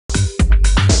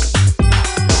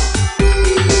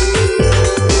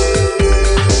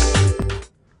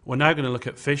We're now going to look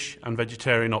at fish and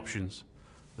vegetarian options.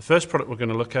 The first product we're going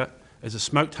to look at is a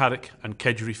smoked haddock and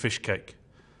kedgeree fish cake.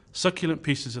 Succulent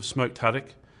pieces of smoked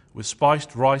haddock with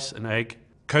spiced rice and egg,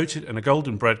 coated in a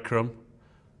golden breadcrumb,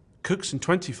 cooks in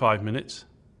 25 minutes,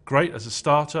 great as a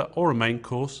starter or a main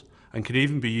course, and can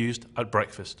even be used at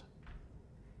breakfast.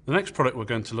 The next product we're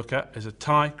going to look at is a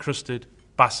Thai crusted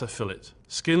basa fillet.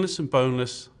 Skinless and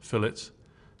boneless fillets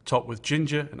topped with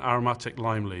ginger and aromatic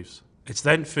lime leaves. It's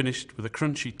then finished with a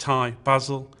crunchy Thai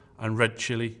basil and red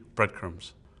chilli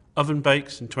breadcrumbs. Oven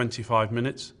bakes in 25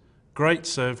 minutes, great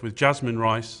served with jasmine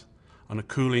rice and a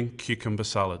cooling cucumber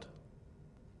salad.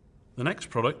 The next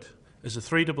product is a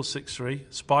 3663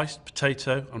 spiced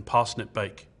potato and parsnip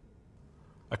bake.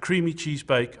 A creamy cheese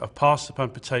bake of parsnip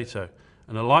and potato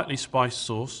and a lightly spiced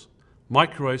sauce,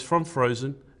 microwaves from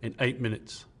frozen in 8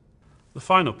 minutes. The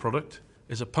final product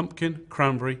is a pumpkin,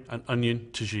 cranberry and onion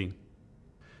tagine.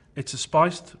 It's a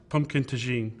spiced pumpkin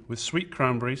tagine with sweet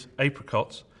cranberries,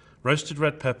 apricots, roasted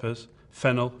red peppers,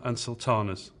 fennel and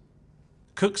sultanas.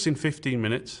 Cooks in 15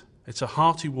 minutes, it's a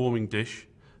hearty warming dish,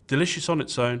 delicious on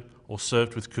its own or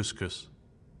served with couscous.